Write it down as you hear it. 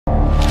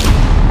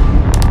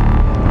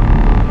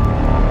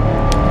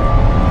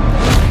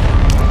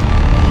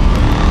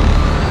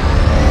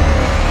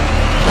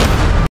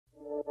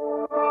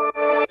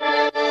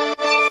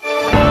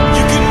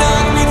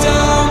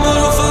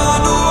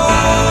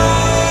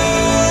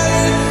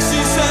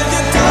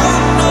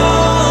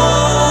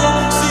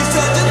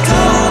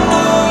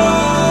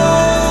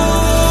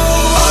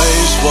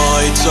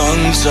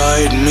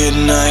outside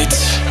midnight.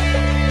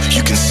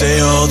 You can say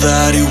all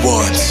that you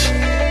want,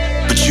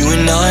 but you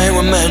and I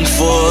were meant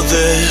for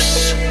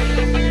this.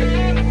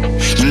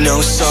 You know,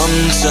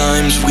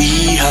 sometimes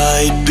we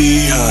hide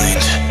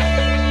behind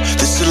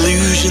this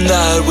illusion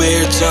that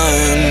we're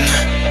done.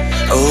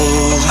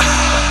 Oh,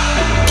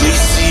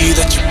 please see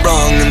that you're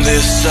wrong in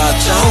this. I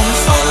don't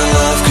fall in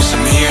love cause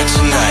I'm here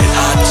tonight.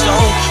 I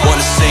don't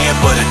wanna say it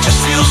but it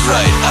just feels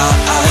right.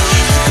 I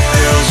think the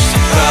pills just to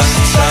pass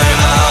the time.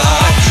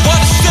 I want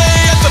to stay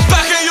at the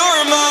back of your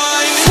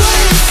mind.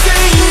 We've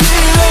seen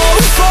it all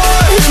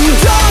before, and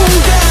don't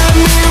get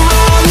me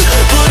wrong,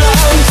 but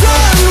I'm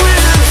done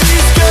with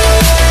these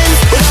games.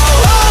 But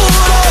I'll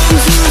hold on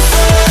to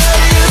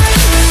faith.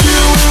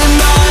 You and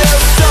I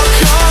are stuck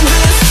on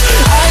this.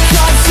 I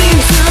can't seem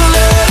to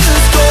let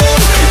us go.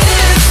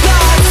 It's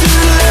not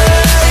too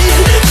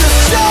late to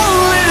show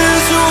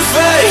little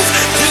faith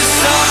this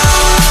time.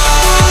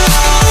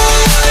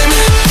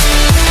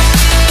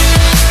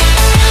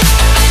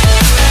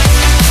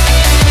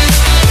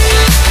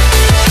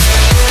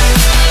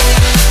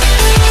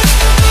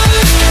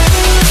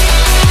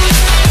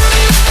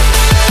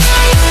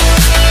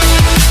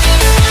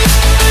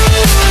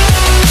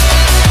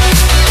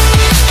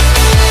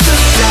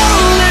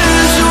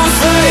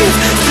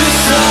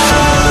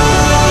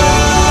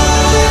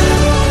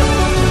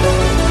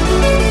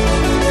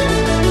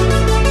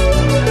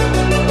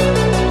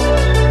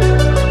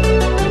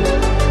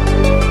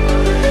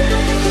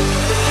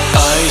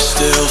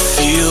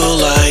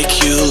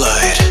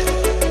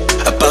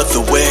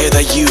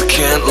 You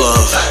can't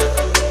love.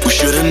 We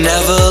should've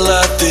never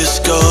let this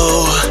go.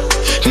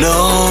 No,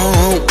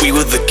 we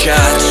were the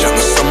catch on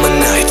the summer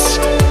nights.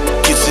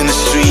 Kids in the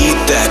street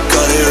that got